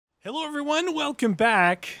Hello, everyone. Welcome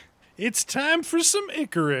back. It's time for some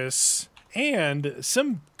Icarus and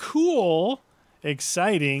some cool,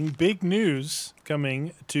 exciting, big news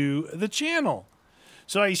coming to the channel.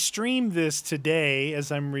 So I streamed this today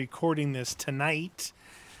as I'm recording this tonight.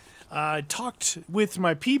 I talked with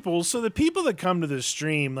my people. So the people that come to the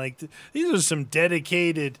stream, these are some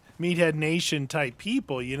dedicated Meathead Nation type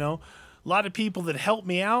people, you know. A lot of people that help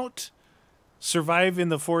me out, survive in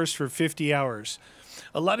the forest for 50 hours.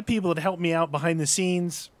 A lot of people that help me out behind the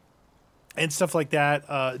scenes and stuff like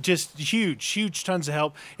that. Just huge tons of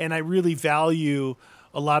help. And I really value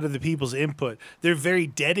a lot of the people's input. They're very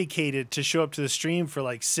dedicated to show up to the stream for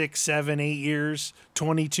like 6, 7, 8 years,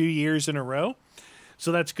 22 years in a row.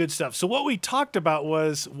 So that's good stuff. So what we talked about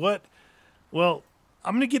was I'm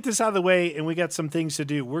going to get this out of the way and we got some things to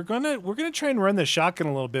do. We're going to try and run the shotgun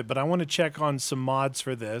a little bit, but I want to check on some mods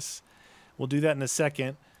for this. We'll do that in a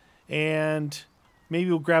second. And maybe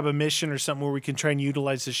we'll grab a mission or something where we can try and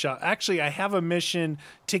utilize the shot. Actually, I have a mission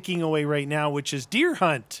ticking away right now, which is deer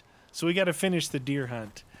hunt. So we got to finish the deer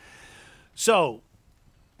hunt. So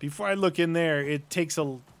before I look in there, it takes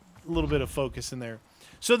a little bit of focus in there.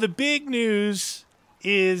 So the big news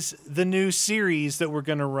is the new series that we're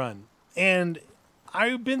going to run. And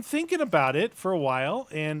I've been thinking about it for a while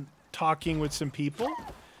and talking with some people.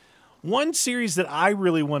 One series that I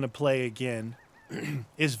really want to play again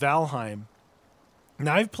is Valheim.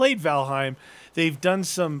 Now, I've played Valheim. They've done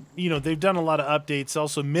they've done a lot of updates.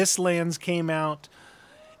 Also, Mistlands came out.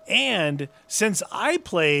 And since I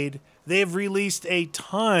played, they've released a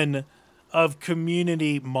ton of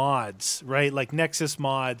community mods, right? Like Nexus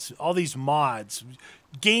mods, all these mods,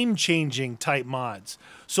 game-changing type mods.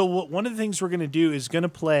 So one of the things we're going to do is going to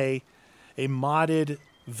play a modded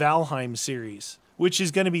Valheim series, which is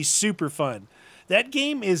going to be super fun. That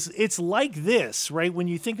game it's like this, right? When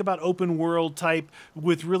you think about open world type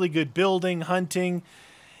with really good building, hunting,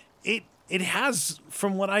 it has,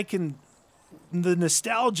 from what I can, the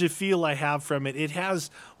nostalgia feel I have from it, it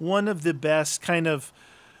has one of the best kind of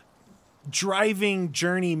driving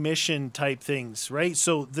journey mission type things, right?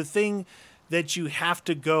 So the thing that you have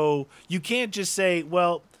to go, you can't just say,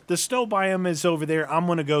 well, the snow biome is over there, I'm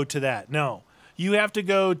going to go to that. No, you have to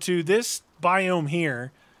go to this biome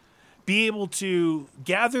here, be able to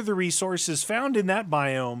gather the resources found in that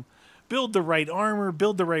biome, build the right armor,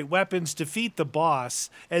 build the right weapons, defeat the boss,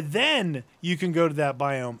 and then you can go to that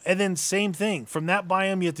biome. And then same thing. From that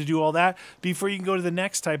biome, you have to do all that before you can go to the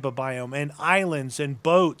next type of biome, and islands and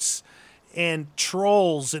boats and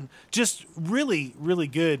trolls and just really, really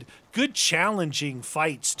good challenging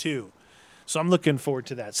fights too. So I'm looking forward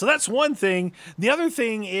to that. So that's one thing. The other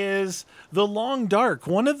thing is the Long Dark.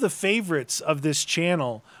 One of the favorites of this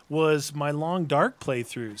channel was my Long Dark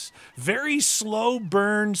playthroughs. Very slow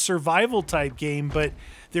burn survival type game, but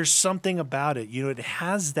there's something about it. You know, it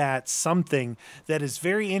has that something that is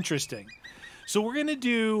very interesting. So we're going to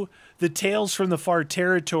do the Tales from the Far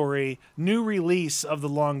Territory new release of the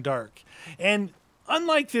Long Dark. And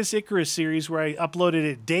unlike this Icarus series where I uploaded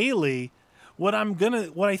it daily, what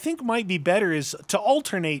I think might be better is to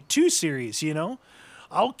alternate two series, you know?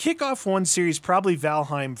 I'll kick off one series, probably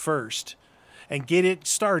Valheim first, and get it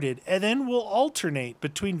started, and then we'll alternate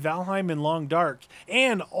between Valheim and Long Dark,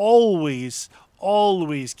 and always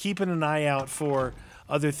keeping an eye out for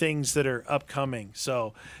other things that are upcoming.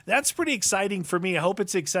 So that's pretty exciting for me. I hope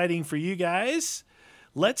it's exciting for you guys.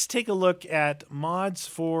 Let's take a look at mods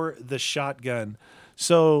for the shotgun.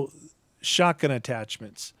 So shotgun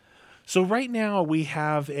attachments. So right now we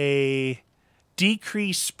have a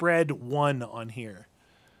decrease spread 1 on here.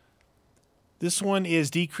 This one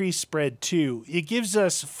is decrease spread 2. It gives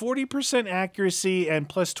us 40% accuracy and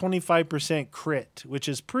plus 25% crit, which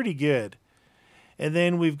is pretty good. And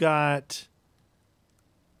then we've got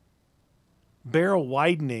barrel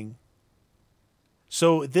widening.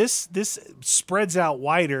 So this spreads out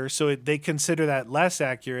wider, so they consider that less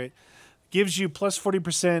accurate. Gives you plus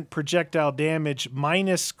 40% projectile damage,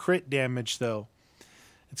 minus crit damage, though.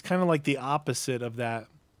 It's kind of like the opposite of that.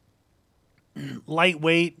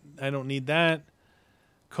 Lightweight, I don't need that.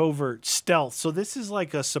 Covert, stealth. So this is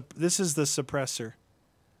like this is the suppressor.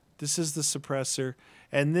 This is the suppressor,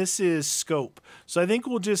 and this is scope. So I think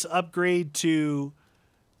we'll just upgrade to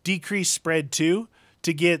decrease spread 2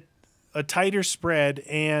 to get a tighter spread.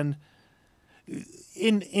 And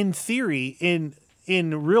in theory,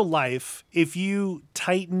 in real life, if you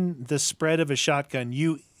tighten the spread of a shotgun,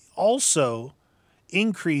 you also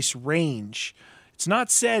increase range. It's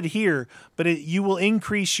not said here, but you will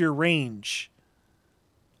increase your range.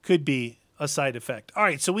 Could be a side effect. All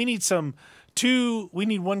right, so we need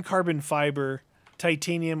 1 carbon fiber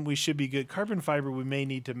Titanium, we should be good. Carbon fiber, we may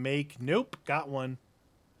need to make. Nope, got one.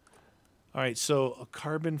 All right, so a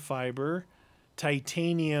carbon fiber,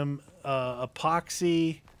 titanium,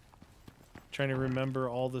 epoxy. Trying to remember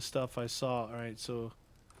all the stuff I saw. All right, so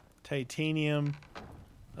titanium,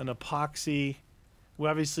 an epoxy. We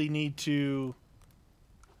obviously need to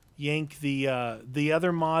yank the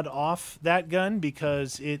other mod off that gun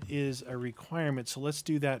because it is a requirement. So let's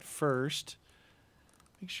do that first.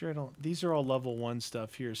 Make sure I don't... These are all level 1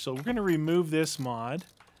 stuff here. So we're going to remove this mod.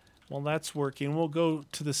 While that's working, we'll go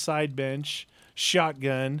to the side bench.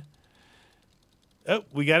 Shotgun. Oh,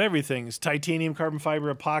 we got everything. It's titanium, carbon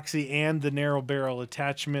fiber, epoxy, and the narrow barrel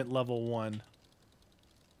attachment level 1.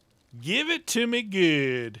 Give it to me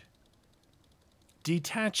good.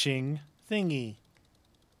 Detaching thingy.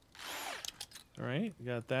 All right,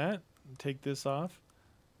 got that. Take this off.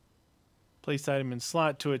 Place item in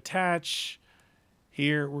slot to attach.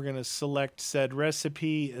 Here, we're going to select said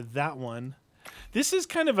recipe, that one. This is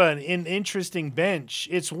kind of an interesting bench.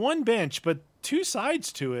 It's one bench, but 2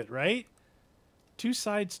 sides to it, right? 2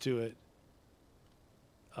 sides to it.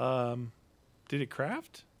 Did it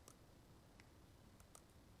craft?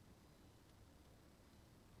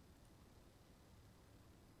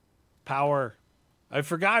 Power. I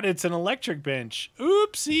forgot it's an electric bench.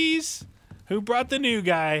 Oopsies. Who brought the new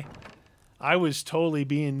guy? I was totally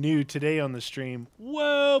being new today on the stream.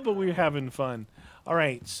 Whoa, but we're having fun. All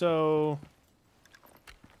right, so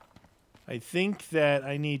I think that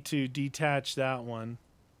I need to detach that one.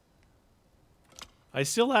 I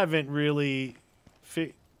still haven't really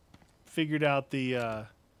figured out the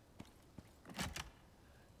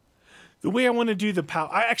way I want to do the power.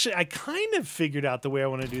 I kind of figured out the way I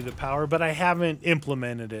want to do the power, but I haven't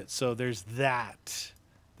implemented it. So there's that.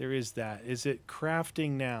 There is that. Is it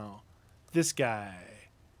crafting now? This guy.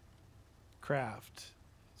 Craft.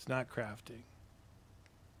 It's not crafting.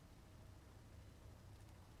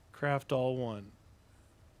 Craft all one.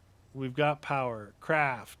 We've got power.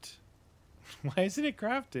 Craft. Why isn't it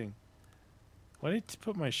crafting? Why did I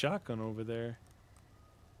put my shotgun over there?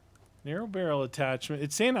 Narrow barrel attachment.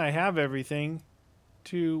 It's saying I have everything.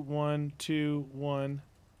 2, 1, 2, 1.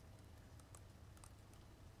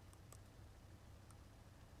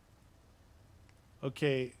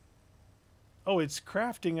 Okay. Oh, it's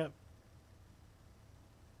crafting up.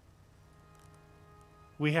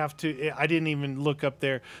 We have to... I didn't even look up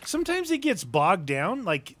there. Sometimes it gets bogged down.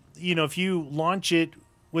 Like, you know, if you launch it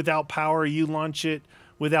without power, you launch it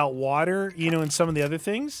without water, you know, and some of the other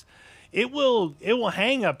things, it will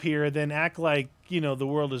hang up here, then act like, you know, the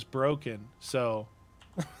world is broken. So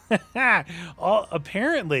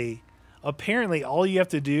apparently all you have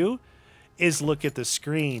to do is look at the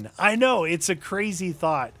screen. I know, it's a crazy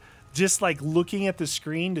thought. Just like looking at the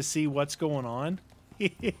screen to see what's going on.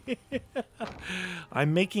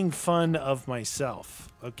 I'm making fun of myself,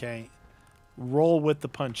 okay? Roll with the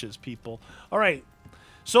punches, people. All right.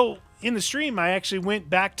 So in the stream, I actually went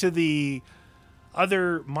back to the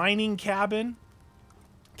other mining the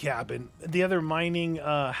other mining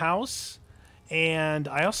house, and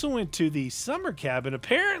I also went to the summer cabin.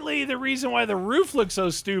 Apparently, the reason why the roof looks so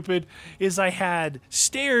stupid is I had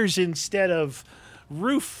stairs instead of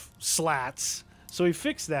roof slats, so we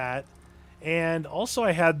fixed that. And also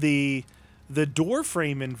I had the door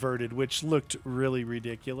frame inverted, which looked really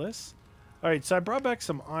ridiculous. All right, so I brought back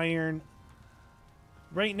some iron.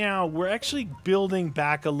 Right now, we're actually building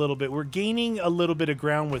back a little bit. We're gaining a little bit of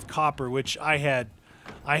ground with copper, which I had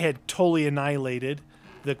totally annihilated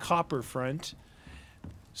the copper front.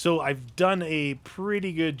 So I've done a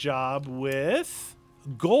pretty good job with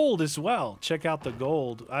gold as well. Check out the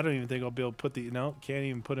gold. I don't even think I'll be able to put no, can't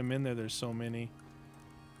even put them in there. There's so many.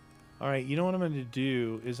 All right, you know what I'm going to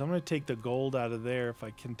do is I'm going to take the gold out of there if I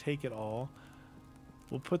can take it all.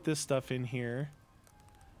 We'll put this stuff in here.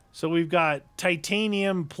 So we've got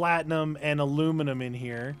titanium, platinum, and aluminum in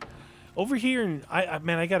here. Over here,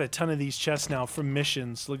 man, I got a ton of these chests now from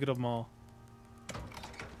missions. Look at them all.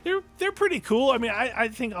 They're pretty cool. I mean, I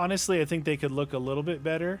think, honestly, I think they could look a little bit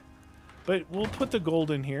better. But we'll put the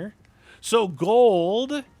gold in here. So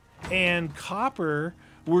gold and copper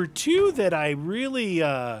were two that I really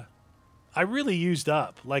used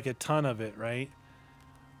up, like a ton of it, right?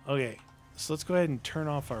 Okay, so let's go ahead and turn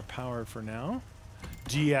off our power for now.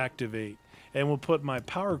 Deactivate. And we'll put my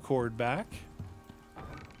power cord back.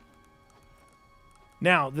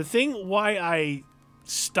 Now, the thing why I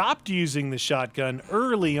stopped using the shotgun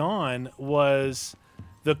early on was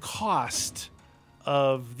the cost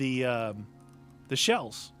of the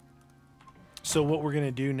shells. So what we're going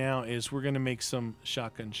to do now is we're going to make some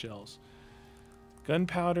shotgun shells.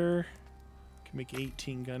 Gunpowder. Can make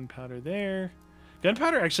 18 gunpowder there.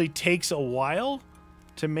 Gunpowder actually takes a while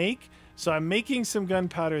to make. So I'm making some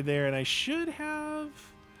gunpowder there, and I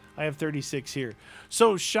have 36 here.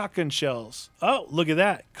 So shotgun shells. Oh, look at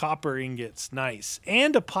that. Copper ingots. Nice.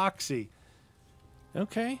 And epoxy.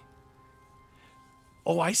 Okay.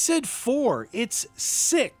 Oh, I said 4. It's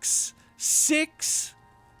 6. 6.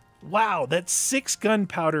 Wow, that's 6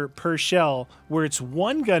 gunpowder per shell, where it's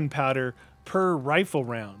 1 gunpowder per rifle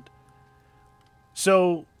round.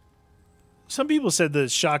 So some people said the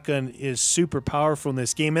shotgun is super powerful in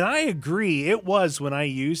this game, and I agree. It was when I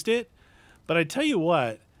used it. But I tell you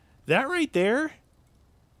what, that right there,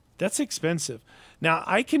 that's expensive. Now,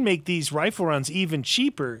 I can make these rifle rounds even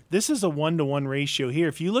cheaper. This is a 1-to-1 ratio here.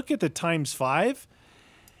 If you look at the ×5,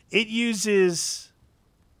 it uses...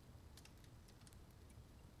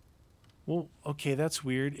 Well, okay, that's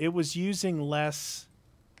weird. It was using less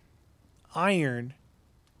iron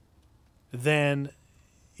than...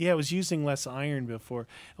 Yeah, it was using less iron before.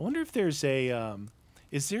 I wonder if there's a...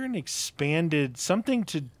 is there an expanded... something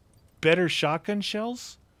to better shotgun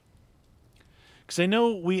shells? Because I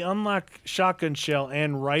know we unlock shotgun shell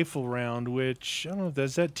and rifle round, which... I don't know,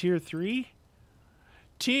 is that tier 3?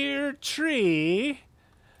 Tier 3...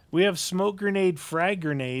 We have smoke grenade, frag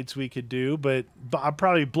grenades we could do, but I'll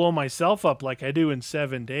probably blow myself up like I do in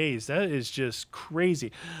 7 days. That is just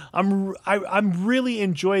crazy. I'm really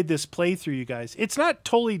enjoyed this playthrough, you guys. It's not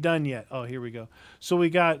totally done yet. Oh, here we go. So we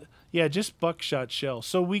got, yeah, just buckshot shell.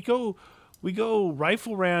 So we go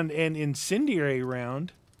rifle round and incendiary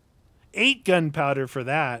round. 8 gunpowder for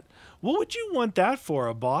that. What would you want that for,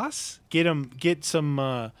 a boss? Get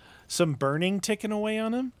some burning ticking away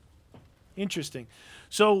on him? Interesting.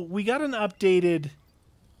 So we got an updated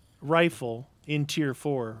rifle in tier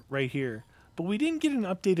 4 right here, but we didn't get an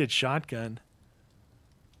updated shotgun.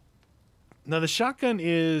 Now the shotgun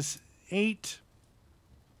is 8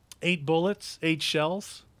 bullets, 8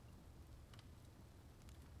 shells.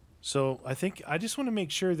 So I just want to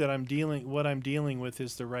make sure that what I'm dealing with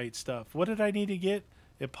is the right stuff. What did I need to get?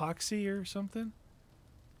 Epoxy or something?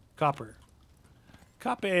 Copper.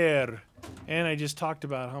 Copper. And I just talked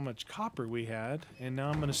about how much copper we had, and now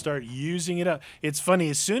I'm going to start using it up. It's funny,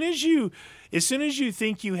 as soon as you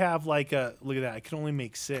think you have like a, look at that, I can only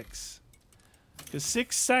make 6. Because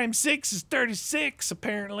 6 times 6 is 36,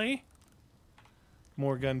 apparently.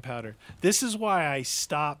 More gunpowder. This is why I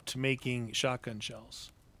stopped making shotgun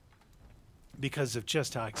shells. Because of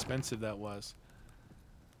just how expensive that was.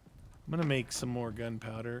 I'm going to make some more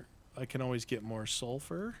gunpowder. I can always get more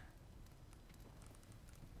sulfur.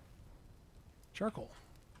 Charcoal.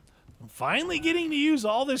 I'm finally getting to use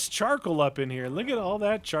all this charcoal up in here. Look at all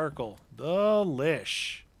that charcoal.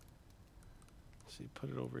 Delish. Let's see, put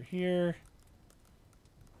it over here.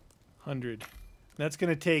 100. That's going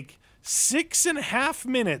to take 6.5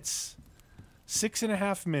 minutes.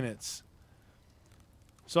 6.5 minutes.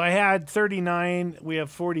 So I had 39. We have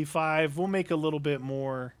 45. We'll make a little bit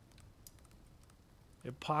more.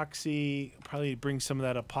 Epoxy. Probably bring some of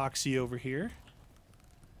that epoxy over here.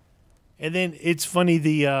 And then it's funny,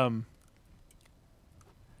 I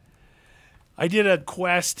did a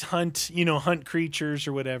quest hunt, hunt creatures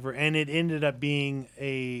or whatever, and it ended up being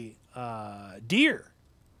a deer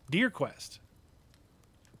quest.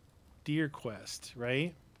 Deer quest,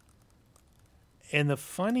 right? And the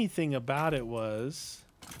funny thing about it was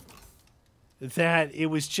that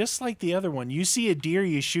it was just like the other one. You see a deer,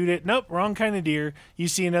 you shoot it. Nope, wrong kind of deer. You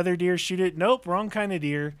see another deer, shoot it. Nope, wrong kind of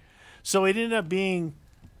deer. So it ended up being...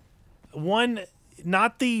 one,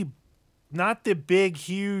 not the big,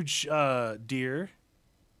 huge deer,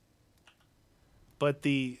 but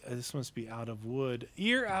this must be out of wood.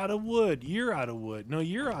 You're out of wood. You're out of wood. No,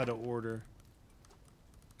 you're out of order.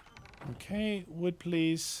 Okay, wood,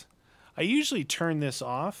 please. I usually turn this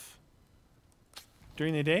off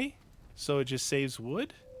during the day, so it just saves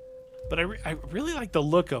wood. But I really like the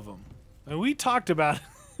look of them. And we talked about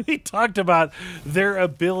their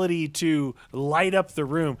ability to light up the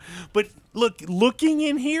room. But looking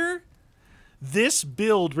in here, this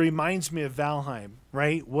build reminds me of Valheim,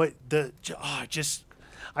 right?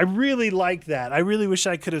 I really like that. I really wish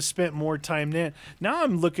I could have spent more time there. Now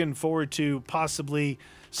I'm looking forward to possibly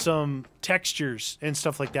some textures and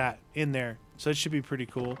stuff like that in there. So it should be pretty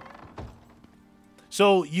cool.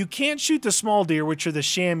 So you can't shoot the small deer, which are the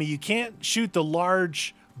chamois. You can't shoot the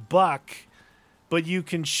large buck, but you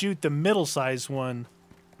can shoot the middle-sized one.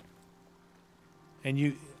 And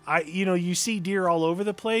you see deer all over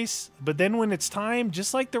the place, but then when it's time,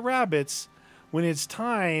 just like the rabbits, when it's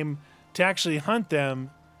time to actually hunt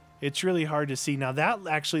them, it's really hard to see. Now that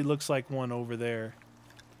actually looks like one over there.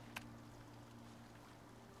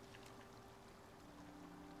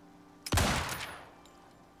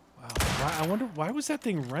 I wonder why was that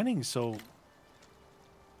thing running so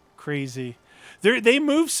crazy? They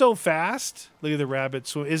move so fast. Look at the rabbit.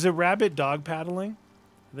 So is a rabbit dog paddling?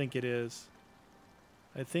 I think it is.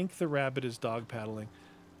 I think the rabbit is dog paddling.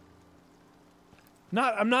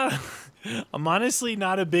 I'm honestly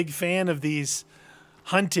not a big fan of these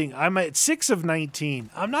hunting. I'm at 6 of 19.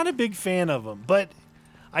 I'm not a big fan of them, but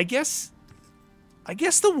I guess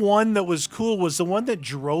the one that was cool was the one that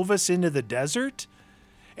drove us into the desert,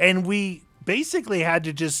 and we basically had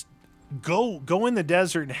to just go in the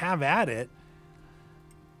desert and have at it.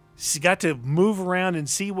 So got to move around and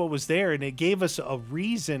see what was there, and it gave us a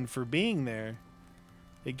reason for being there.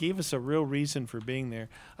 It gave us a real reason for being there.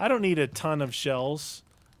 I don't need a ton of shells,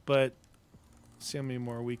 but let's see how many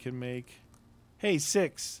more we can make. Hey,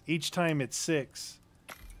 6. Each time it's 6.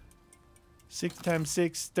 6 times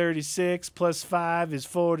 6, 36, plus 5 is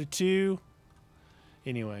 42.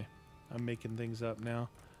 Anyway, I'm making things up now.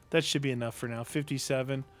 That should be enough for now.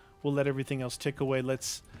 57. We'll let everything else tick away.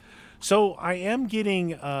 So I am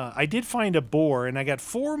getting, I did find a boar, and I got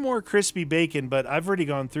 4 more crispy bacon, but I've already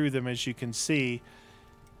gone through them, as you can see.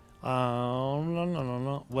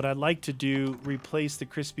 No. What I'd like to do, replace the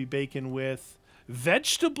crispy bacon with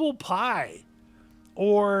vegetable pie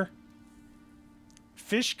or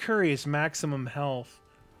fish curry is maximum health.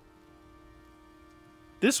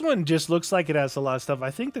 This one just looks like it has a lot of stuff.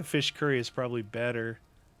 I think the fish curry is probably better.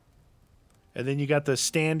 And then you got the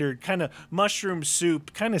standard kind of mushroom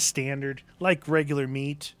soup, kind of standard, like regular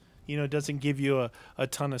meat. You know, it doesn't give you a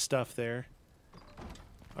ton of stuff there.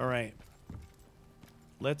 All right.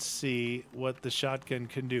 Let's see what the shotgun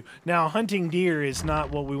can do. Now, hunting deer is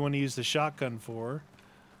not what we want to use the shotgun for,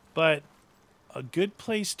 but a good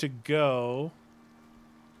place to go.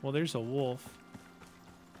 Well, there's a wolf.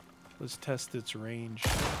 Let's test its range.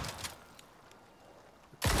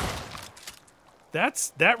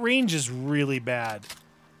 That range is really bad.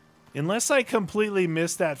 Unless I completely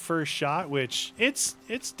missed that first shot, which it's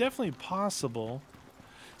definitely possible.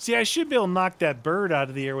 See, I should be able to knock that bird out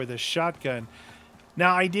of the air with a shotgun.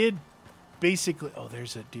 Now, I did basically... Oh,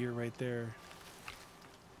 there's a deer right there.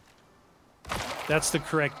 That's the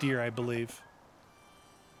correct deer, I believe.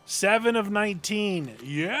 7 of 19.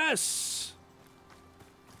 Yes!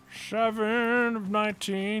 7 of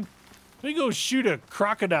 19. Let me go shoot a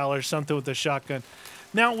crocodile or something with a shotgun.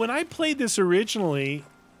 Now, when I played this originally,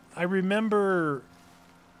 I remember...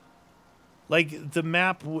 Like, the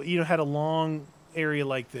map, you know, had a long area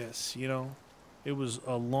like this, you know? It was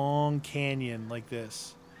a long canyon like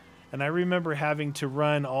this. And I remember having to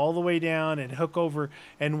run all the way down and hook over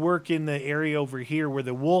and work in the area over here where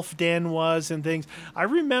the wolf den was and things. I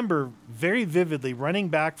remember very vividly running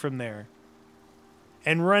back from there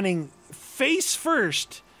and running face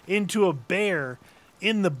first into a bear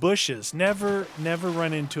in the bushes. Never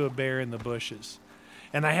run into a bear in the bushes.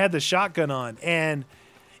 And I had the shotgun on, and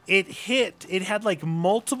it had like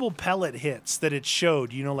multiple pellet hits that it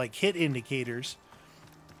showed, you know, like hit indicators.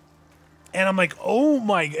 And I'm like, oh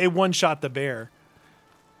my, it one-shot the bear.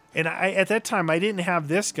 And at that time, I didn't have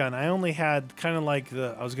this gun. I only had kind of like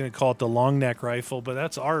I was going to call it the long neck rifle, but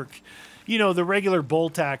that's ARC. You know, the regular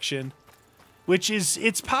bolt action, which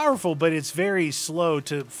it's powerful, but it's very slow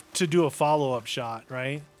to do a follow-up shot,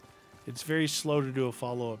 right? It's very slow to do a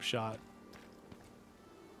follow-up shot.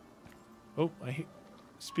 Oh,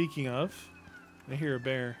 speaking of, I hear a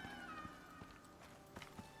bear.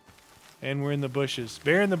 And we're in the bushes.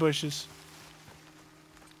 Bear in the bushes.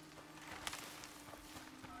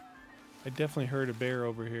 I definitely heard a bear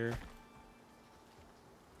over here.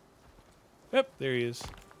 Yep, there he is.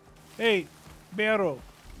 Hey, bearo.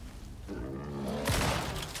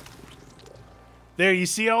 There, you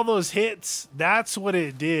see all those hits? That's what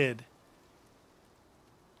it did.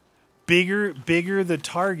 Bigger the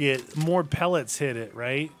target, more pellets hit it,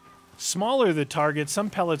 right? Smaller the target, some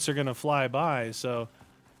pellets are going to fly by, so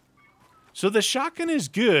the shotgun is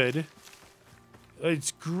good.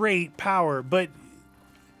 It's great power, but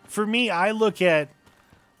for me, I look at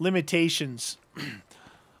limitations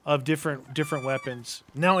of different weapons.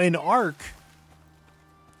 Now, in ARC,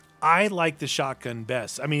 I like the shotgun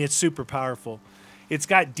best. I mean, it's super powerful. It's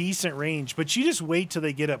got decent range, but you just wait till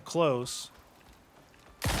they get up close.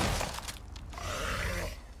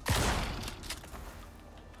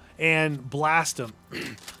 And blast them.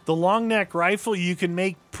 The long neck rifle you can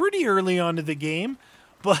make pretty early on to the game,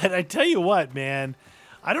 but I tell you what, man,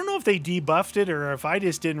 I don't know if they debuffed it or if I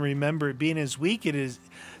just didn't remember it being as weak it is.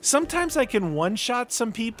 Sometimes I can one-shot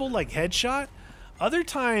some people, like headshot. Other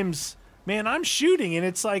times, man, I'm shooting and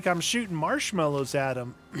it's like I'm shooting marshmallows at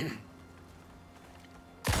them.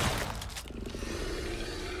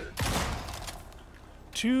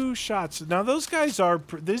 2 shots. Now these guys are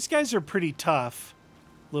pretty tough,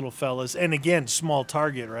 little fellas. And again, small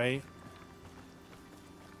target, right?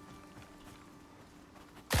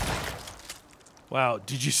 Wow,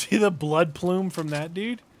 did you see the blood plume from that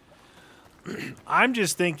dude? I'm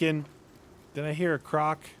just thinking, did I hear a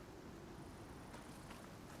croc?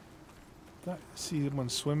 See one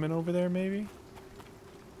swimming over there, maybe?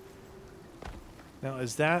 Now,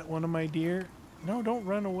 is that one of my deer? No, don't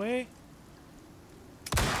run away.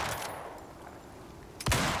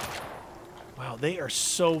 Wow, they are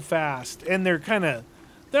so fast. And they're kind of,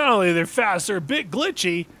 not only they're fast, they're a bit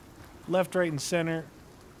glitchy. Left, right, and center.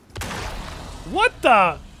 What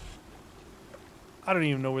the? I don't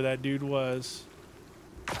even know where that dude was.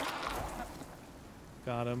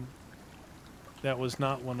 Got him. That was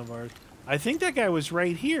not one of ours. I think that guy was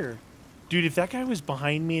right here. Dude, if that guy was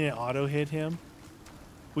behind me and it auto hit him,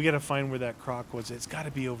 we got to find where that croc was. It's got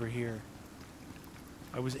to be over here.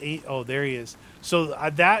 Oh, there he is. So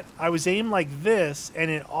I was aimed like this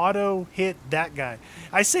and it auto hit that guy.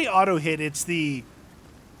 I say auto hit, it's the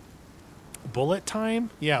bullet time?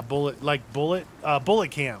 Yeah, bullet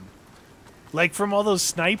cam. Like from all those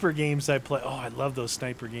sniper games I play. Oh, I love those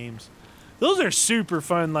sniper games. Those are super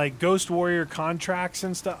fun, like Ghost Warrior contracts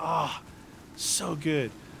and stuff. Ah, oh, so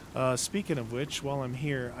good. Speaking of which, while I'm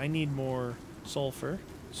here, I need more sulfur.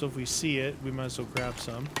 So if we see it, we might as well grab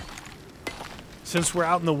some. Since we're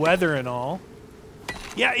out in the weather and all.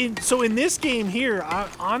 Yeah, so in this game here,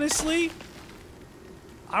 honestly,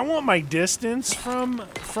 I want my distance from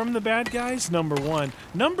the bad guys, number one.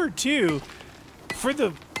 Number two,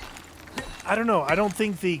 I don't know, I don't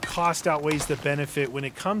think the cost outweighs the benefit when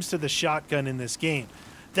it comes to the shotgun in this game.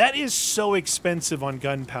 That is so expensive on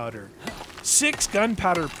gunpowder. 6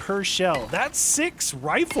 gunpowder per shell. That's 6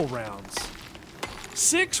 rifle rounds.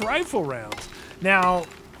 6 rifle rounds. Now,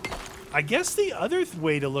 I guess the other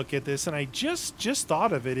way to look at this, and I just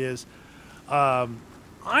thought of it, is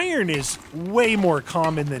iron is way more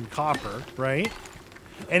common than copper, right?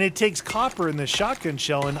 And it takes copper in the shotgun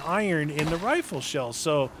shell and iron in the rifle shell.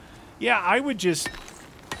 So, yeah, I would just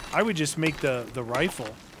make the rifle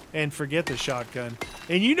and forget the shotgun.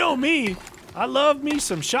 And you know me, I love me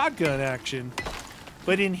some shotgun action.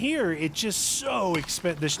 But in here, it's just so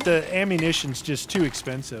expensive. The ammunition's just too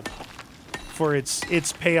expensive for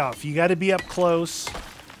its payoff. You got to be up close.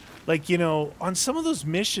 Like, you know, on some of those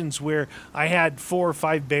missions where I had 4 or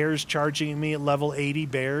 5 bears charging at me at level 80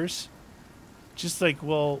 bears, just like,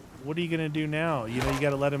 well, what are you going to do now? You know, you got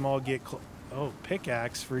to let them all get close. Oh,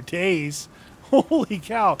 pickaxe for days. Holy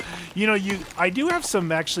cow. You know, I do have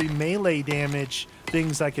some actually melee damage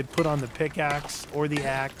things I could put on the pickaxe or the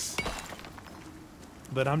axe.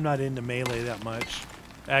 But I'm not into melee that much.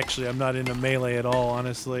 Actually, I'm not into melee at all,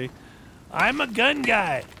 honestly. I'm a gun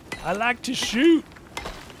guy. I like to shoot.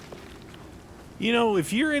 You know,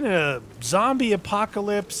 if you're in a zombie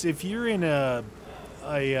apocalypse, if you're in a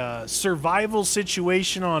survival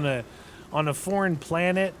situation on a foreign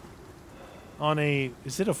planet,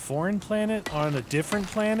 is it a foreign planet? On a different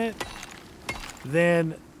planet?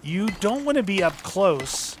 Then you don't want to be up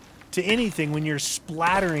close to anything when you're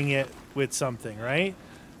splattering it with something, right?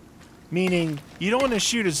 Meaning, you don't want to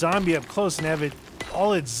shoot a zombie up close and have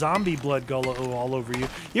all its zombie blood go all over you.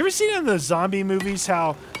 You ever seen in the zombie movies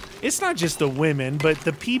how it's not just the women, but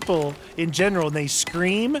the people in general, and they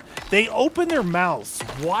scream, they open their mouths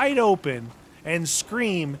wide open and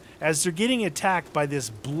scream as they're getting attacked by this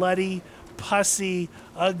bloody, pussy,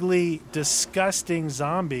 ugly, disgusting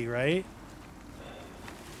zombie, right?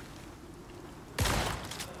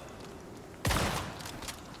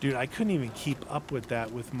 Dude, I couldn't even keep up with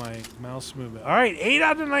that with my mouse movement. All right, 8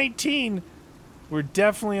 out of 19. We're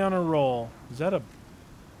definitely on a roll. Is that a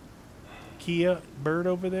Kia bird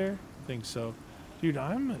over there? I think so. Dude,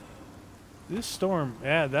 this storm,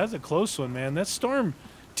 yeah, that's a close one, man. That storm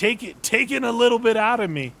taking a little bit out of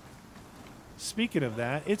me. Speaking of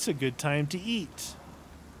that, it's a good time to eat.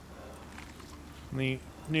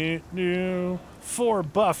 4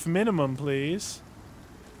 buff minimum, please.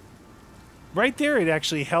 Right there, it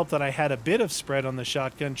actually helped that I had a bit of spread on the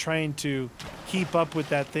shotgun, trying to keep up with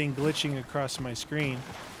that thing glitching across my screen.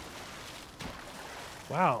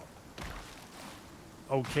 Wow.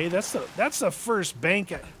 Okay, that's the first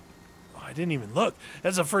bank. I didn't even look.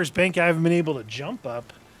 That's the first bank I haven't been able to jump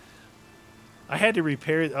up. I had to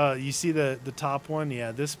repair. You see the top one?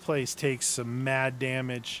 Yeah, this place takes some mad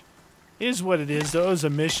damage. It is what it is, though. It was a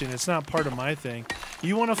mission. It's not part of my thing.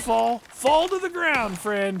 You want to fall? Fall to the ground,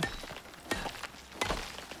 friend.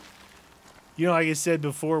 You know, like I said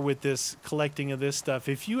before with this collecting of this stuff,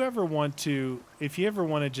 if you ever want to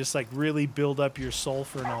just like really build up your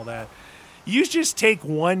sulfur and all that, You just take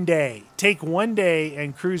one day. Take one day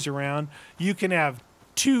and cruise around. You can have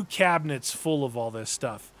 2 cabinets full of all this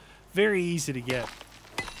stuff. Very easy to get.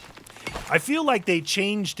 I feel like they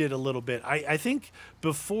changed it a little bit. I think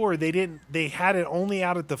before they had it only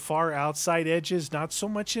out at the far outside edges, not so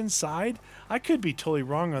much inside. I could be totally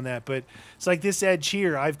wrong on that, but it's like this edge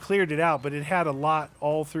here, I've cleared it out, but it had a lot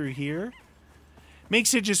all through here.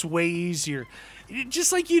 Makes it just way easier.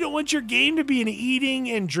 Just like you don't want your game to be an eating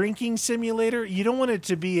and drinking simulator, you don't want it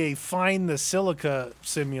to be a find the silica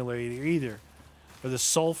simulator either. Or the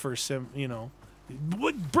sulfur you know.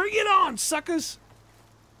 Bring it on, suckers!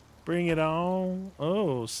 Bring it on.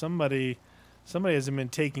 Oh, somebody hasn't been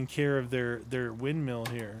taking care of their windmill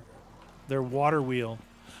here. Their water wheel.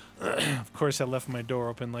 Of course, I left my door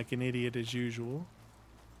open like an idiot as usual.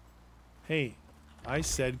 Hey, I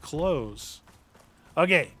said close.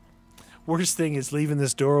 Okay. Worst thing is leaving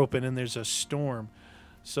this door open and there's a storm.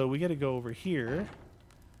 So we got to go over here.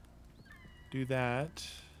 Do that.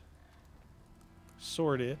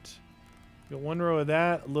 Sort it. Got 1 row of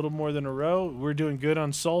that, a little more than a row. We're doing good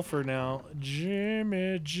on sulfur now.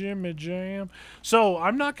 Jimmy jam. So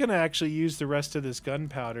I'm not going to actually use the rest of this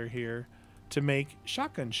gunpowder here to make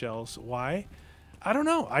shotgun shells. Why? I don't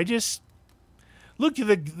know. I just... Look,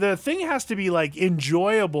 the thing has to be, like,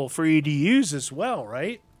 enjoyable for you to use as well,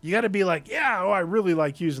 right? You got to be like, yeah, oh, I really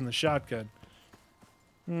like using the shotgun.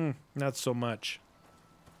 Not so much.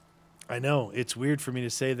 I know. It's weird for me to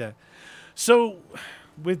say that. So...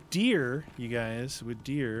 With deer, you guys,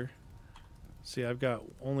 see, I've got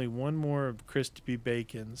only 1 more of crispy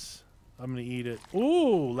bacons. I'm going to eat it.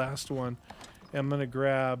 Ooh, last one. I'm going to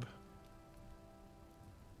grab...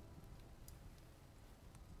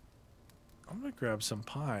 some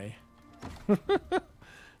pie.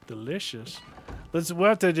 Delicious. We'll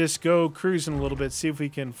have to just go cruising a little bit, see if we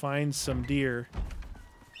can find some deer.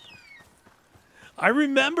 I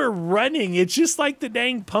remember running. It's just like the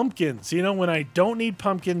dang pumpkins. You know, when I don't need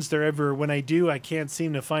pumpkins, they're everywhere. When I do, I can't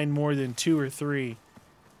seem to find more than 2 or 3.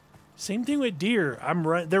 Same thing with deer.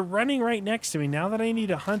 They're running right next to me. Now that I need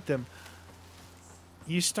to hunt them,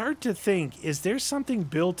 you start to think, is there something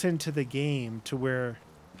built into the game to where...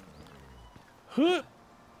 Huh?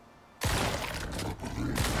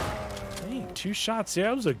 Hey, 2 shots. Yeah,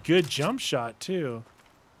 that was a good jump shot, too.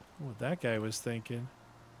 What that guy was thinking.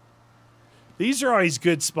 These are always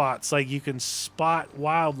good spots. Like, you can spot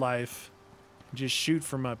wildlife and just shoot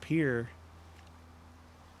from up here.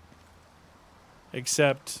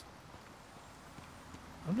 Except,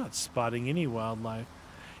 I'm not spotting any wildlife.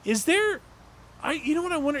 Is there... you know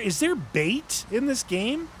what I wonder? Is there bait in this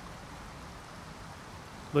game?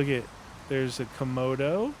 Look at... There's a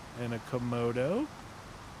Komodo and a Komodo.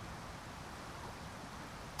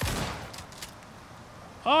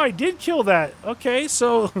 Oh, I did kill that. Okay,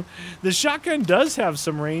 so the shotgun does have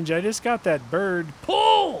some range. I just got that bird.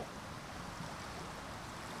 Pull!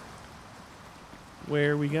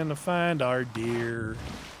 Where are we going to find our deer?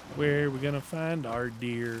 Where are we going to find our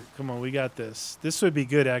deer? Come on, we got this. This would be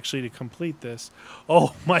good, actually, to complete this.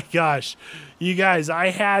 Oh, my gosh. You guys,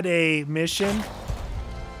 I had a mission.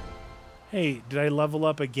 Hey, did I level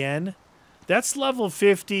up again? That's level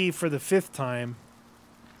 50 for the 5th time.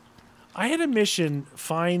 I had a mission,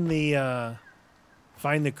 find the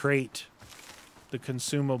crate, the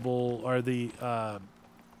consumable, or the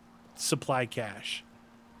supply cache.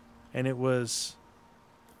 And it was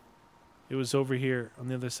over here on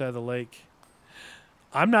the other side of the lake.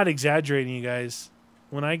 I'm not exaggerating, you guys.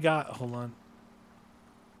 When I got, hold on.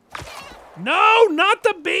 No, not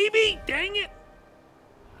the baby, dang it.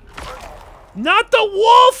 Not the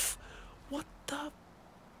wolf. What the?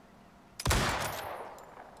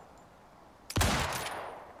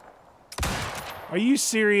 Are you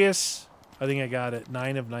serious? I think I got it.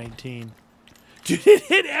 9 of 19. Dude, it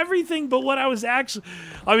hit everything but what I was actually...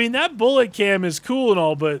 I mean, that bullet cam is cool and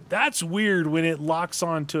all, but that's weird when it locks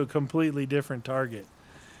on to a completely different target.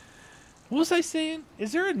 What was I saying?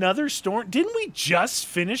 Is there another storm? Didn't we just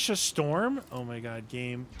finish a storm? Oh my god,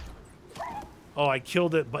 game. Oh, I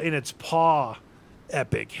killed it in its paw.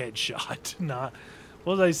 Epic headshot. Not...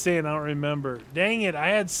 What was I saying? I don't remember. Dang it, I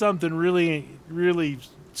had something really, really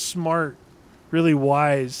smart. Really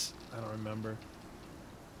wise. I don't remember.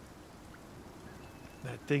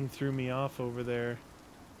 That thing threw me off over there.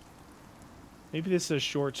 Maybe this is a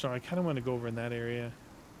short storm. I kind of want to go over in that area.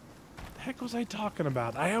 What the heck was I talking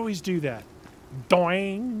about? I always do that.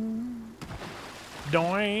 Doing.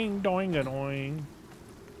 Doing, doing, doing.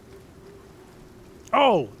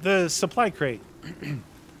 Oh, the supply crate.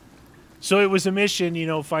 So it was a mission, you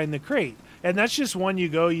know, find the crate. And that's just one you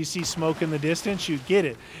go, you see smoke in the distance, you get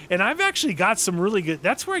it. And I've actually got some really good...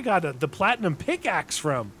 That's where I got the platinum pickaxe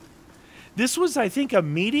from. This was, I think, a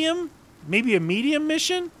medium, maybe a medium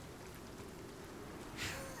mission.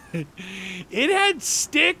 It had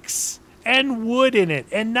sticks and wood in it,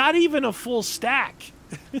 and not even a full stack.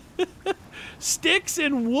 Sticks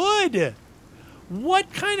and wood.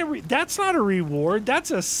 What kind of... That's not a reward. That's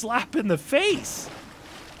a slap in the face.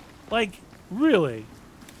 Like, really?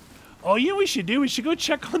 Oh, you know what we should do? We should go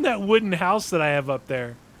check on that wooden house that I have up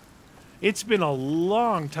there. It's been a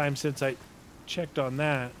long time since I checked on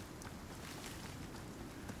that.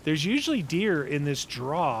 There's usually deer in this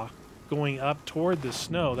draw going up toward the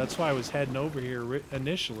snow. That's why I was heading over here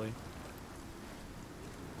initially.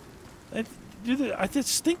 I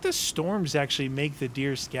just think the storms actually make the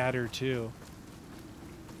deer scatter too.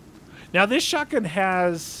 Now this shotgun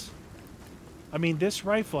has... I mean, this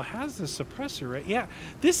rifle has the suppressor, right? Yeah,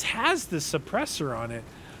 this has the suppressor on it.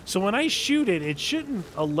 So when I shoot it, it shouldn't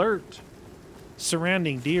alert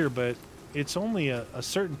surrounding deer, but it's only a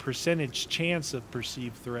certain percentage chance of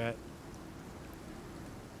perceived threat.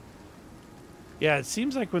 Yeah, it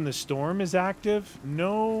seems like when the storm is active,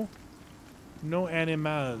 no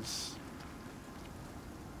animals.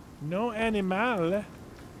 No animal.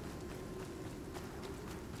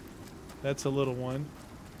 That's a little one.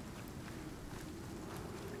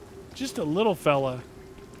 Just a little fella.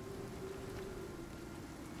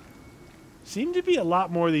 Seem to be a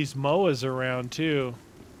lot more of these moas around too.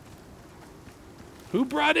 Who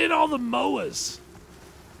brought in all the moas?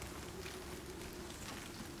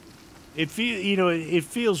 It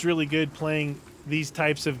feels really good playing these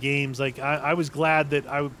types of games. Like I was glad that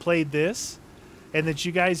I played this and that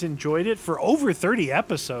you guys enjoyed it for over 30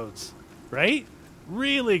 episodes, right?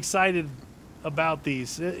 Really excited about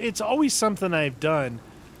these. It's always something I've done.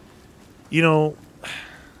 You know,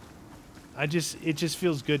 it just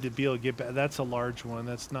feels good to be able to get back. That's a large one.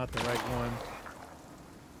 That's not the right one.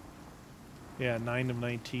 Yeah, 9 of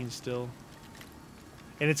 19 still.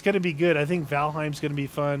 And it's going to be good. I think Valheim's going to be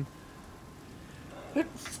fun.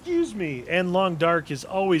 Excuse me. And Long Dark is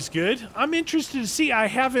always good. I'm interested to see. I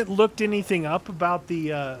haven't looked anything up about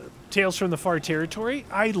the Tales from the Far Territory.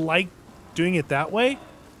 I like doing it that way.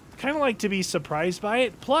 Kind of like to be surprised by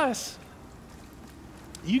it. Plus...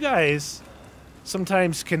 you guys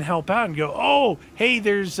sometimes can help out and go, oh, hey,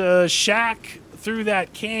 there's a shack through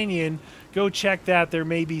that canyon. Go check that. There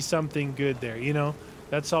may be something good there. You know,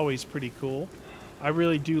 that's always pretty cool. I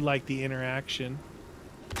really do like the interaction.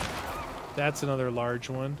 That's another large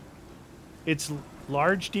one. It's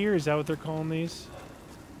large deer. Is that what they're calling these?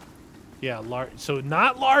 Yeah, large. So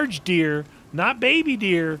not large deer, not baby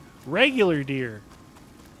deer, regular deer.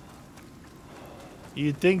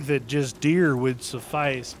 You'd think that just deer would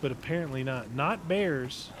suffice, but apparently not. Not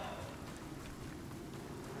bears.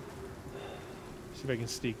 See if I can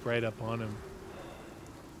sneak right up on him.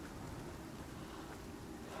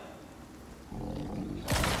 I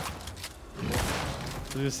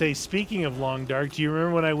was going to say, speaking of Long Dark, do you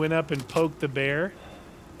remember when I went up and poked the bear?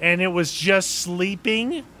 And it was just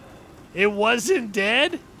sleeping? It wasn't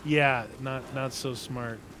dead? Yeah, not so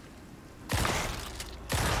smart.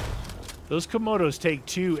 Those Komodos take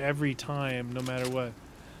 2 every time, no matter what.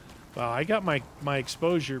 Wow, I got my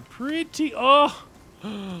exposure pretty... Oh!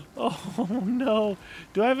 Oh, no.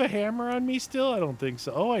 Do I have a hammer on me still? I don't think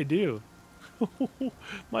so. Oh, I do.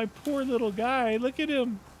 My poor little guy. Look at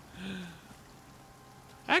him.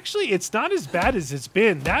 Actually, it's not as bad as it's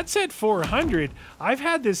been. That's at 400. I've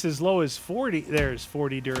had this as low as 40. There's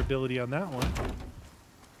 40 durability on that one.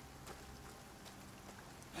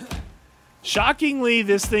 Shockingly,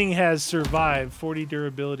 this thing has survived. 40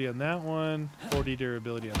 durability on that one. 40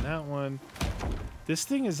 durability on that one. This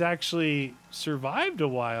thing has actually survived a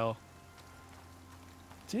while.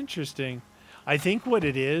 It's interesting. I think what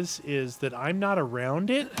it is that I'm not around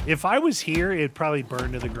it. If I was here, it'd probably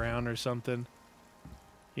burn to the ground or something.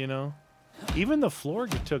 You know? Even the floor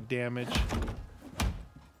took damage.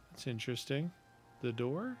 That's interesting. The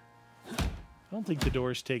door? I don't think the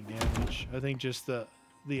doors take damage. I think just the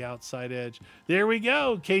outside edge. There we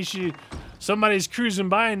go. In case somebody's cruising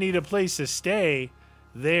by and need a place to stay,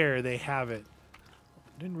 there they have it.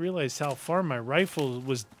 I didn't realize how far my rifle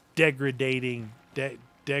was degradation.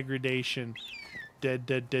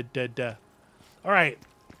 All right.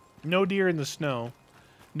 No deer in the snow.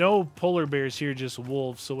 No polar bears here, just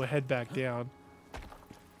wolves, so we'll head back down.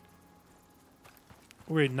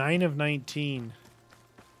 We're at 9 of 19.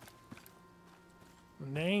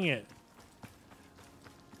 Dang it.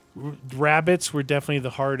 Rabbits were definitely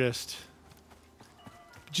the hardest.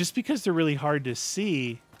 Just because they're really hard to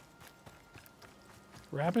see.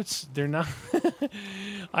 Rabbits, they're not.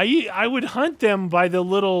 I would hunt them by the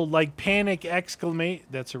little like panic exclamation.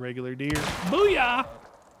 That's a regular deer. Booyah!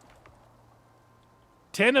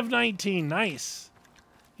 10 of 19, nice.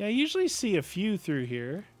 Yeah, I usually see a few through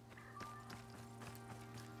here.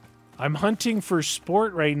 I'm hunting for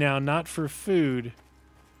sport right now, not for food.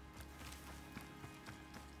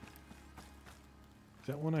 Is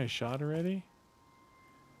that one I shot already?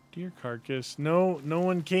 Deer carcass. No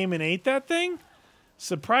one came and ate that thing?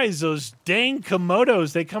 Surprise, those dang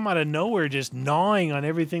Komodos, they come out of nowhere just gnawing on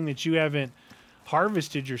everything that you haven't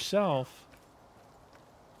harvested yourself.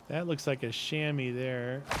 That looks like a chamois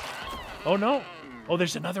there. Oh, no. Oh,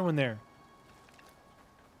 there's another one there.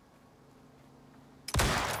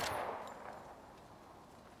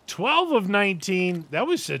 $12 of 19. That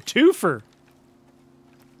was a twofer.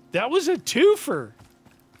 That was a twofer.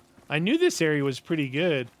 I knew this area was pretty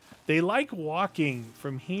good. They like walking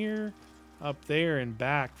from here up there and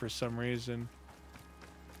back for some reason.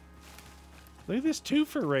 Look at this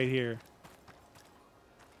twofer right here.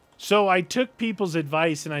 So I took people's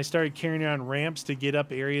advice and I started carrying around ramps to get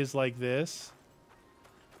up areas like this.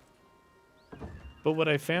 But what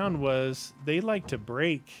I found was they like to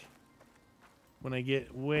break. When I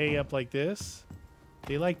get way up like this,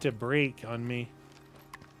 they like to break on me.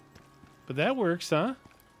 But that works, huh?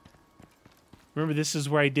 Remember, this is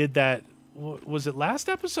where I did that. Was it last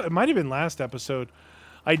episode? It might have been last episode.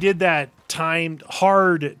 I did that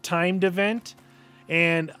hard timed event,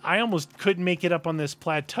 and I almost couldn't make it up on this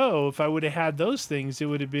plateau. If I would have had those things, it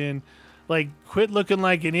would have been like, quit looking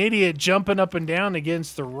like an idiot jumping up and down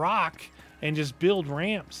against the rock and just build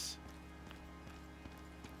ramps.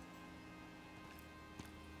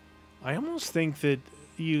 I almost think that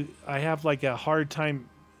I have like a hard time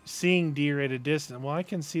seeing deer at a distance. Well, I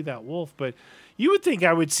can see that wolf, but you would think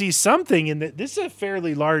I would see something in that. This is a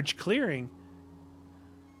fairly large clearing.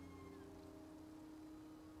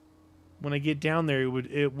 When I get down there,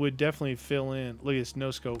 it would definitely fill in. Look at this, no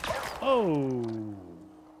scope. Oh.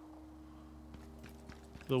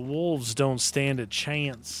 The wolves don't stand a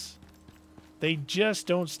chance. They just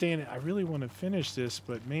don't stand it. I really want to finish this,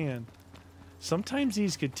 but man, sometimes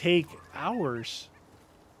these could take hours.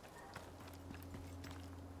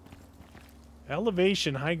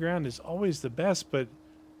 Elevation, high ground is always the best, but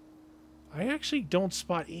I actually don't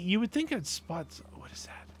spot. You would think I'd spot. What is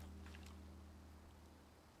that?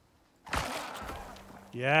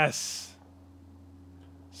 Yes.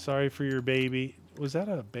 Sorry for your baby. Was that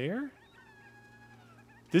a bear?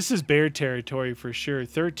 This is bear territory for sure.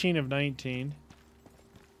 13 of 19.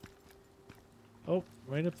 Oh,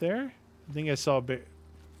 right up there? I think I saw a bear.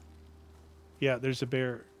 Yeah, there's a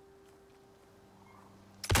bear.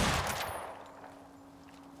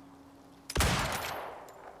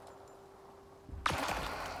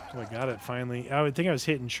 Oh, I got it finally. I would think I was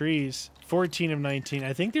hitting trees. 14 of 19.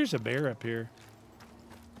 I think there's a bear up here.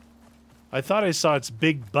 I thought I saw its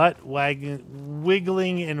big butt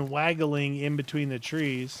wiggling and waggling in between the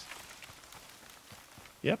trees.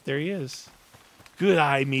 Yep, there he is. Good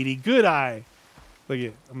eye, Meaty. Good eye. Look at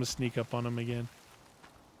it. I'm going to sneak up on him again.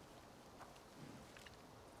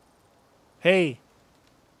 Hey.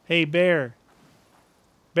 Hey, bear.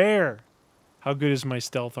 Bear. How good is my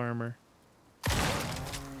stealth armor?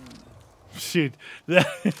 Shoot.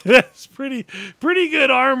 That's pretty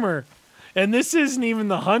good armor. And this isn't even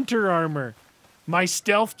the hunter armor. My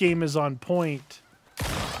stealth game is on point.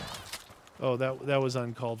 Oh, that was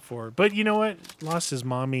uncalled for. But you know what? Lost his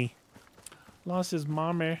mommy. Lost his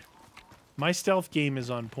mommy. My stealth game is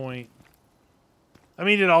on point. I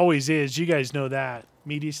mean, it always is. You guys know that.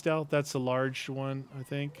 Meaty stealth, that's the large one, I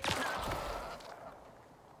think.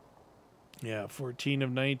 Yeah, 14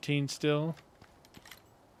 of 19 still.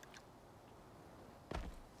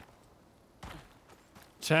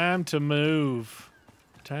 Time to move.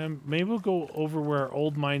 Maybe we'll go over where our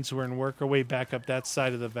old mines were and work our way back up that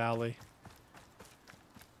side of the valley.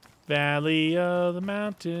 Valley of the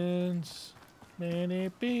mountains. Jolly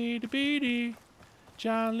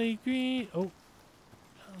green. Oh.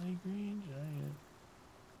 Jolly green giant.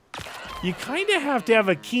 You kind of have to have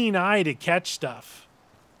a keen eye to catch stuff.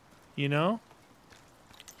 You know?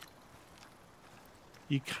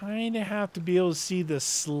 You kind of have to be able to see the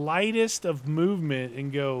slightest of movement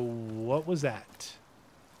and go, what was that?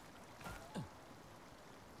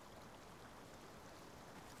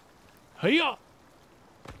 Hey-ya!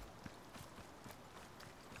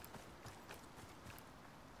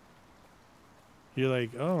 You're like,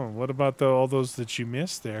 oh, what about all those that you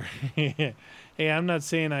missed there? Hey, I'm not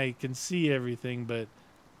saying I can see everything, but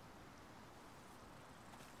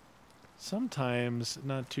sometimes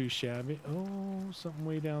not too shabby. Oh, something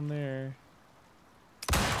way down there.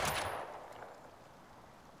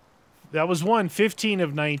 That was one. 15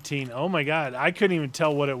 of 19. Oh my God. I couldn't even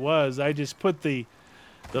tell what it was. I just put the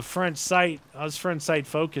front sight. I was front sight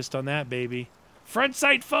focused on that baby. Front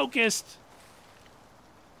sight focused.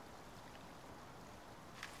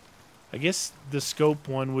 I guess the scope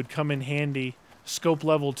one would come in handy. Scope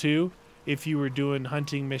level 2 if you were doing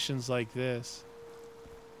hunting missions like this.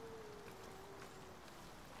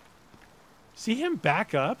 See him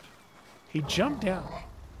back up? He jumped down.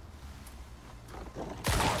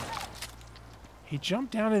 He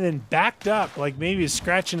jumped down and then backed up, like maybe he's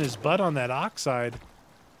scratching his butt on that oxide.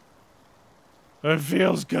 It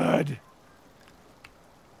feels good.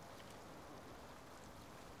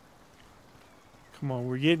 Come on,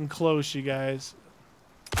 we're getting close, you guys.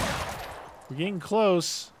 We're getting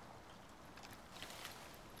close.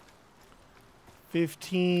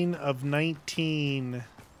 15 of 19.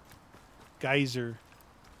 Geyser.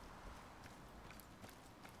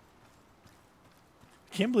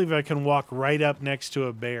 Can't believe I can walk right up next to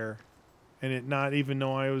a bear and it not even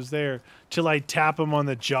know I was there till I tap him on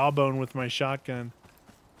the jawbone with my shotgun.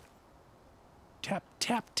 Tap,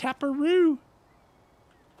 tap, taparoo.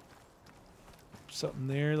 Something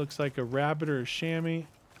there. Looks like a rabbit or a chamois.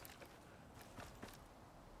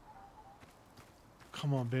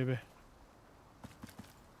 Come on, baby.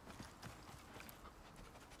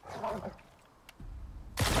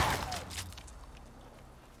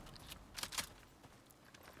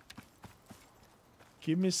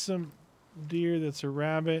 Give me some deer that's a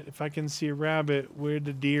rabbit. If I can see a rabbit, where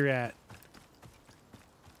the deer at?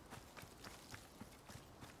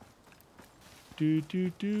 Do do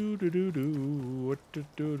do do do do. What do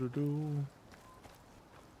do do do?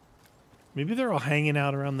 Maybe they're all hanging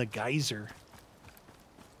out around the geyser.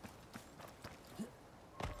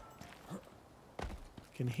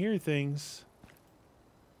 Can hear things.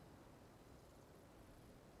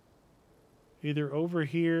 Either over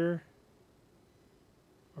here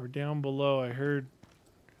or down below. I heard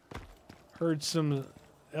some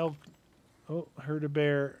elk. Oh, heard a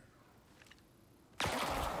bear.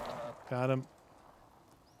 Got him.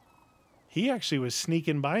 He actually was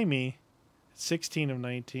sneaking by me. 16 of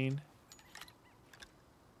 19.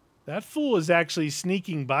 That fool is actually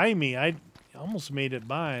sneaking by me. I almost made it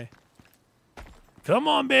by. Come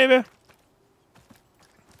on, baby.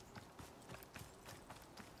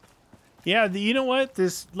 Yeah, you know what?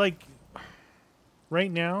 This, like,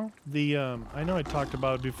 right now, I know I talked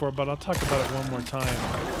about it before, but I'll talk about it one more time.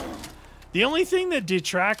 The only thing that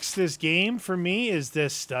detracts this game for me is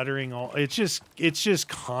this stuttering. It's just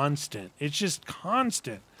constant. It's just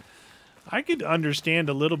constant. I could understand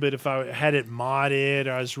a little bit if I had it modded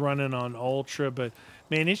or I was running on Ultra, but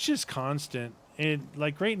man, it's just constant. And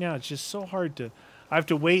like right now, it's just so hard to. I have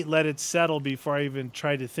to wait, let it settle before I even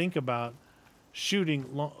try to think about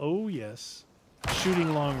shooting long. Oh yes,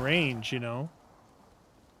 shooting long range. You know.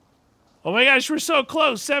 Oh my gosh, we're so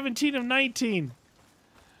close. 17 of 19.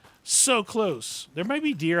 So close. There might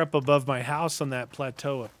be deer up above my house on that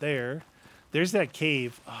plateau up there. There's that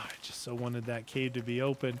cave. Oh, I just so wanted that cave to be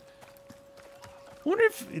open. I wonder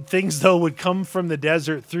if things, though, would come from the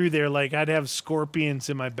desert through there. Like I'd have scorpions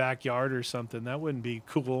in my backyard or something. That wouldn't be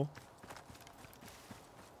cool.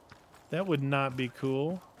 That would not be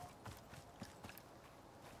cool.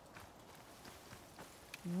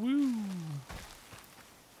 Woo.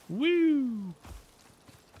 Woo.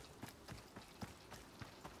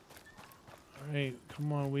 All right,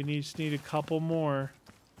 come on. We just need a couple more.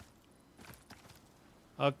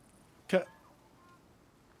 Cut.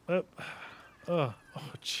 Up. Oh,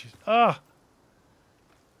 jeez. Ah.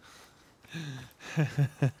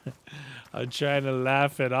 I'm trying to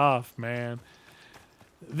laugh it off, man.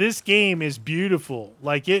 This game is beautiful.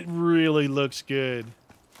 Like it really looks good.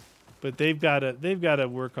 But they've got to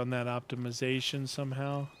work on that optimization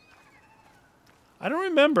somehow. I don't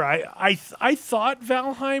remember. I thought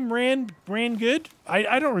Valheim ran good.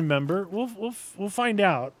 I don't remember. We'll find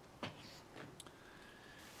out.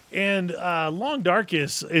 And Long Dark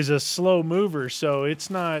is a slow mover, so it's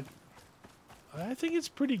not. I think it's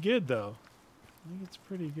pretty good though. I think it's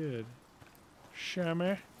pretty good.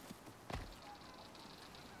 Shimmer.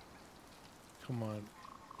 Come on.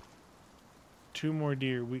 2 more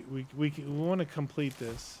deer. We want to complete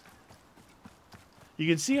this. You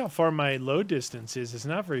can see how far my load distance is. It's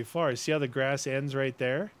not very far. See how the grass ends right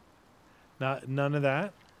there? None of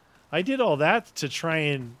that. I did all that to try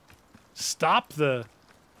and stop the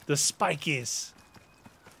spikies.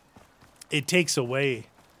 It takes away.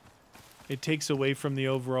 It takes away from the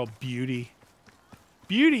overall beauty.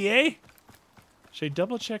 Beauty, eh? Should I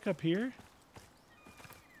double check up here?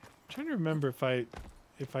 I'm trying to remember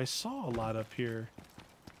if I saw a lot up here.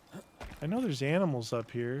 I know there's animals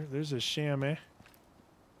up here. There's a chamois.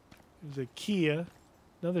 There's a Kia.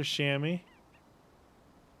 Another chamois.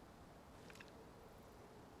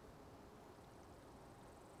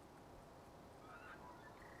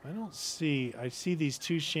 I don't see. I see these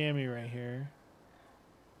two chamois right here.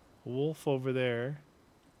 A wolf over there.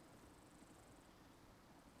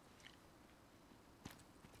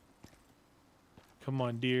 Come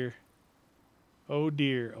on, deer. Oh,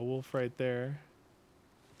 dear. A wolf right there.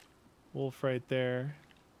 Wolf right there.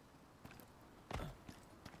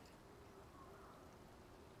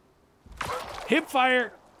 Hip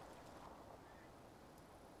fire!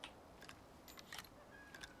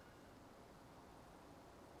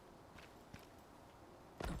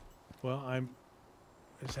 Well,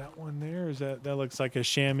 is that one there? Is that looks like a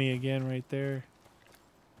chamois again right there?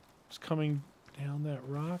 It's coming down that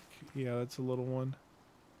rock. Yeah, that's a little one.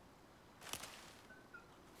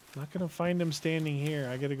 Not gonna find him standing here.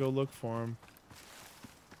 I gotta go look for him.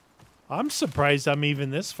 I'm surprised I'm even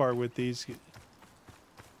this far with these.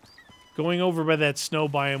 Going over by that snow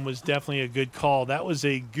biome was definitely a good call. That was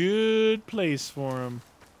a good place for him.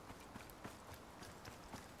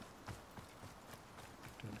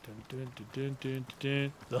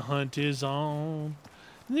 The hunt is on.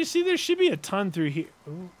 And you see, there should be a ton through here.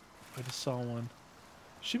 Oh, I just saw one.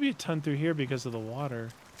 Should be a ton through here because of the water.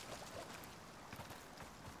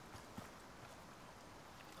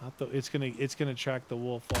 It's gonna track the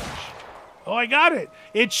wolf. Watch. Oh, I got it.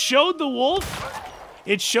 It showed the wolf.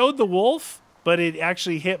 It showed the wolf, but it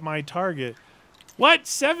actually hit my target. What?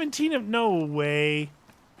 17 of... No way.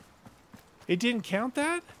 It didn't count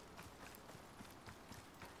that?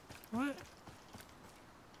 What?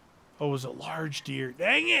 Oh, it was a large deer.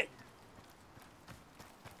 Dang it!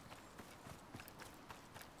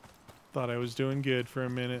 Thought I was doing good for a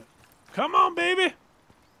minute. Come on, baby!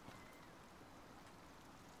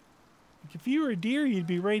 If you were a deer, you'd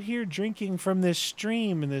be right here drinking from this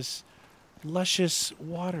stream and this luscious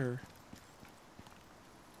water.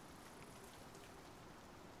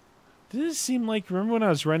 Did it seem like, remember when I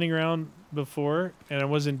was running around before and I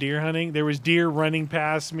wasn't deer hunting? There was deer running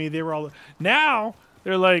past me. They were all... Now,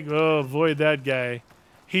 they're like, oh, avoid that guy.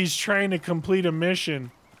 He's trying to complete a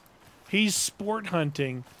mission. He's sport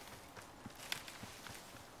hunting.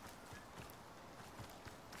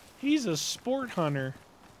 He's a sport hunter.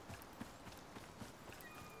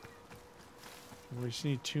 We just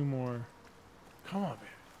need 2 more. Come on, baby.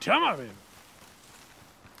 Come on, baby.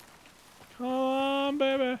 Come on,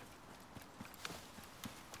 baby.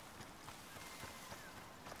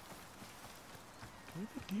 Where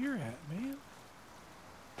the deer at, man?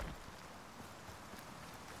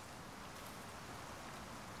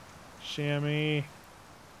 Chamois.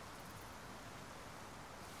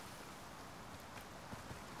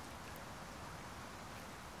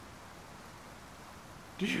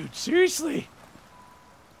 Dude, seriously?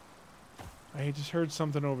 I just heard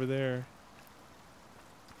something over there.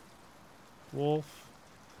 Wolf.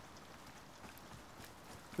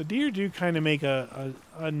 The deer do kind of make a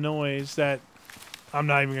noise that I'm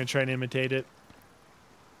not even going to try and imitate it.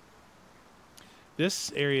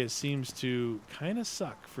 This area seems to kind of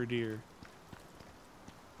suck for deer.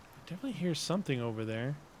 I definitely hear something over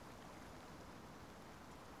there.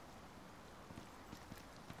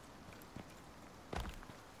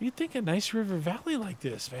 You'd think a nice river valley like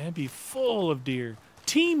this, man, be full of deer,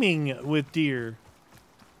 teeming with deer.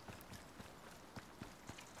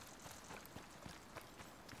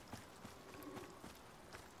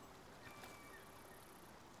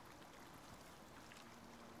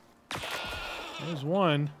 There's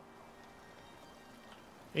one.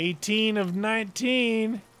 18 of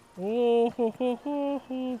 19. Oh, ho, ho, ho,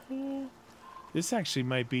 ho, ho. This actually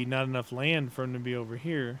might be not enough land for him to be over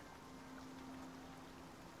here.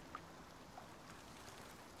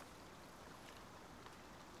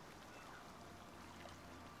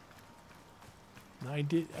 I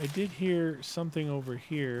did hear something over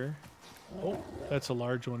here. Oh, that's a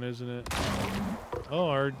large one, isn't it?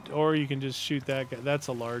 Oh, or you can just shoot that guy. That's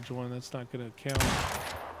a large one. That's not going to count.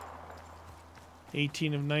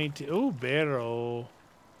 18 of 19. Oh, barrel.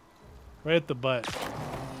 Right at the butt.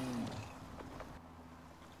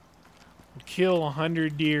 Kill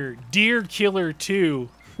 100 deer. Deer Killer 2.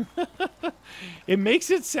 It makes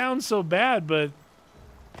it sound so bad, but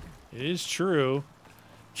it is true.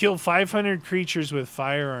 Kill 500 creatures with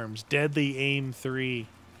firearms. Deadly aim 3.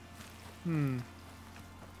 What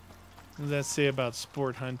does that say about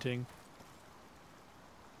sport hunting?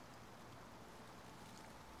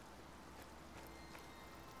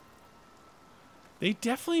 They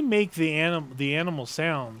definitely make the animal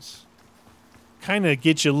sounds. Kind of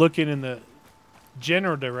get you looking in the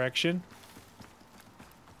general direction.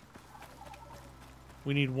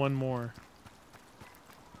 We need one more.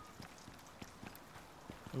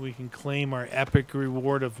 We can claim our epic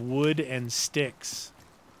reward of wood and sticks.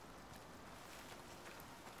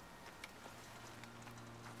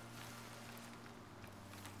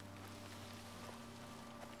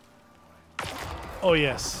 Oh,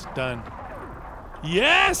 yes. Done.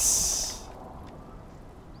 Yes!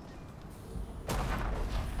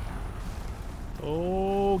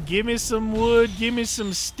 Oh, give me some wood. Give me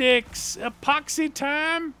some sticks. Epoxy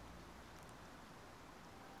time.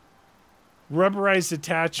 Rubberized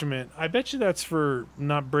attachment. I bet you that's for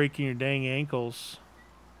not breaking your dang ankles.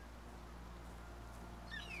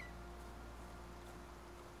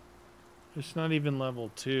 It's not even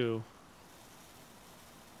level 2.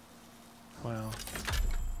 Wow.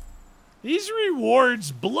 These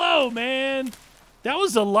rewards blow, man. That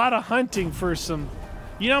was a lot of hunting for some...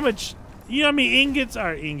 You know how much... You know how many ingots...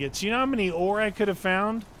 You know how many ore I could have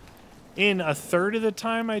found in a third of the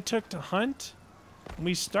time I took to hunt?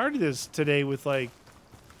 We started this today with like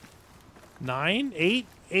 8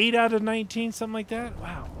 out of 19, something like that.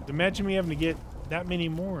 Wow. Imagine me having to get that many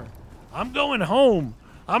more. I'm going home.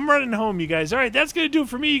 I'm running home, you guys. All right, that's going to do it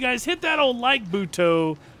for me, you guys. Hit that old like,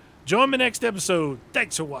 Buto. Join me next episode.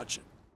 Thanks for watching.